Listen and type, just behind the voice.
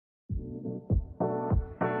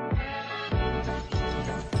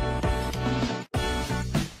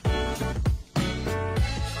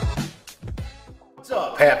What's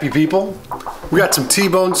up, happy people? We got some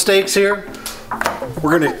T-bone steaks here.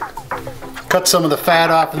 We're gonna cut some of the fat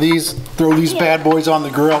off of these, throw these bad boys on the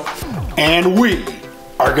grill, and we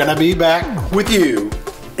are gonna be back with you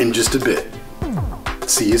in just a bit.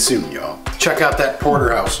 See you soon, y'all. Check out that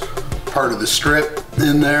porterhouse, part of the strip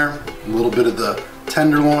in there, a little bit of the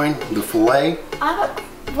tenderloin, the filet.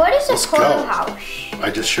 What is a porterhouse? I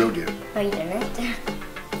just showed you. No, you didn't.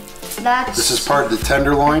 This is part of the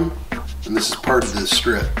tenderloin, and this is part of the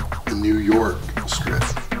strip, the New York strip.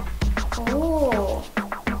 Oh.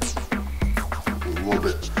 A little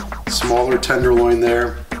bit smaller tenderloin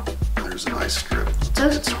there. There's a nice strip.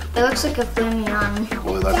 It looks like a filet mignon.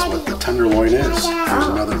 Well, that's what the tenderloin is. There's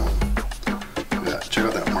another one. Yeah, check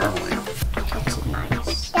out that marbling. That's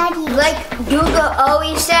nice. Like Google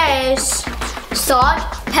always says, salt,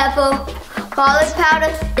 pepper, garlic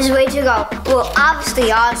powder is the way to go. Well, obviously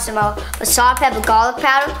Osmo, but salt, pepper, garlic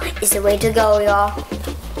powder is the way to go, y'all.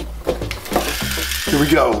 Here we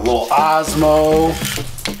go, a little Osmo.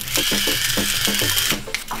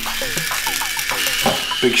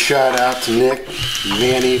 Big shout out to Nick and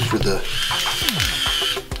Manny for the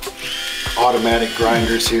automatic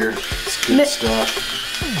grinders here. It's good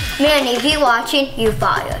stuff. Manny, if you're watching, you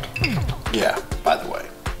fired. Yeah, by the way.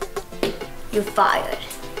 You fired.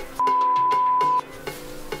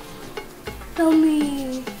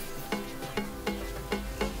 Yummy.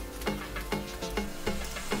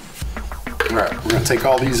 All right, we're gonna take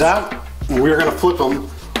all these out and we're gonna flip them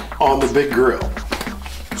on the big grill.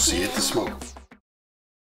 See you at the smoke.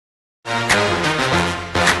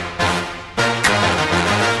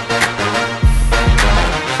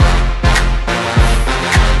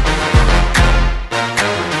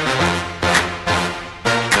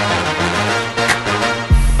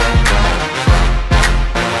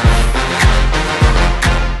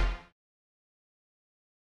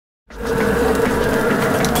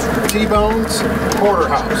 T-bones,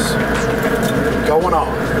 porterhouse, going on.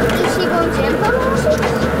 T-bones and porterhouses?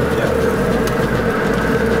 Yeah.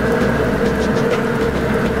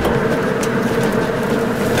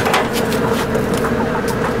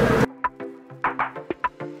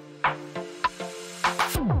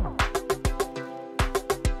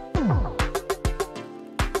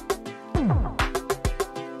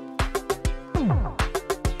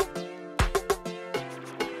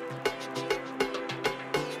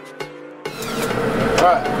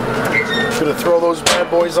 Alright, gonna throw those bad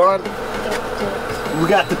boys on. We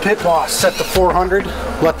got the pit boss set to 400.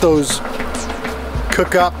 Let those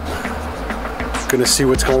cook up. Gonna see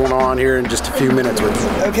what's going on here in just a few minutes with you.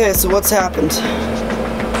 Okay, so what's happened?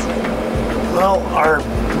 Well, our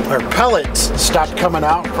pellets stopped coming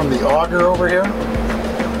out from the auger over here.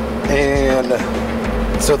 And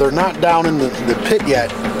so they're not down in the pit yet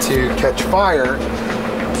to catch fire.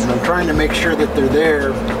 And I'm trying to make sure that they're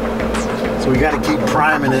there. So we got to keep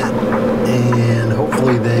priming it, and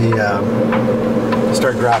hopefully they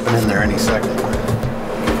start dropping in there any second.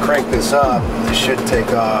 Crank this up, this should take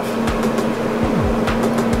off.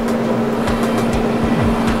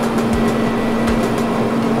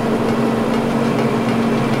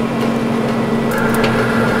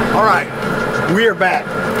 All right, we are back.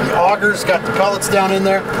 The auger's got the pellets down in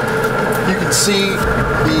there. You can see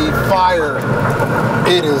the fire.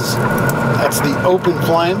 That's the open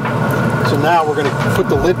flame. So now we're going to put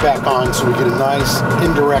the lid back on so we get a nice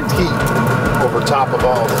indirect heat over top of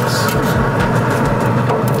all this.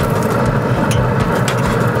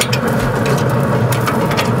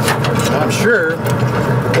 I'm sure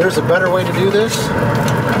there's a better way to do this,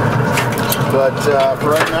 but for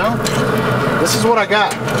right now, this is what I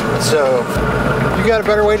got. So if you got a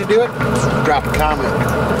better way to do it, drop a comment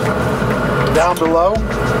down below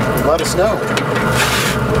and let us know.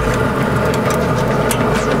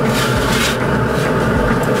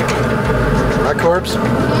 Corpse.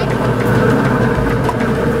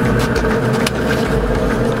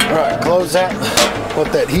 Alright, close that.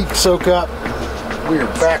 Let that heat soak up. We are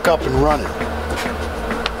back up and running.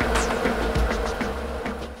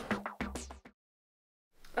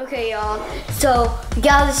 Okay, y'all. So, we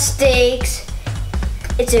got the steaks.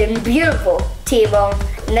 It's a beautiful T-bone.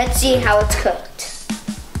 Let's see how it's cooked.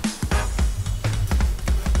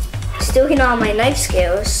 Still getting on my knife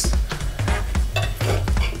skills.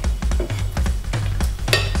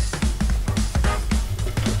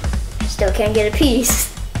 Still can't get a piece.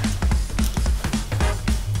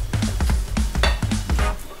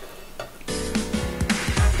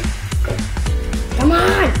 Come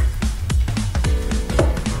on!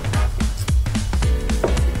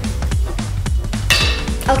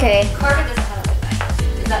 Okay. Carter doesn't have a good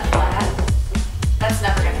knife. Is that flat? That's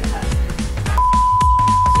never gonna cut.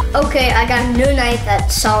 Okay, I got a new knife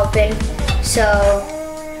that's sharpened. So,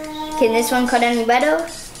 can this one cut any better?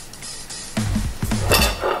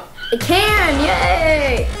 It can,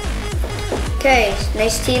 yay! Okay,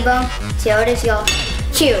 nice T-bone. See how it is, y'all.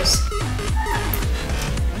 Cheers.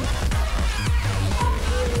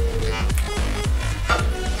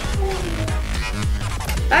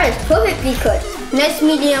 That is perfectly cooked. Nice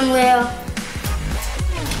medium rare.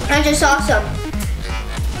 That's just awesome.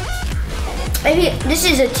 This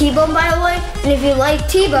is a T-bone, by the way, and if you like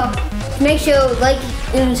T-bone, make sure you like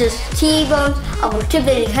T-bones of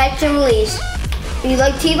TIPLADY Catch and Release. If you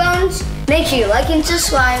like T-bones, make sure you like and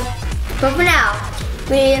subscribe. But for now,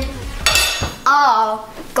 we are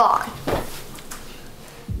gone.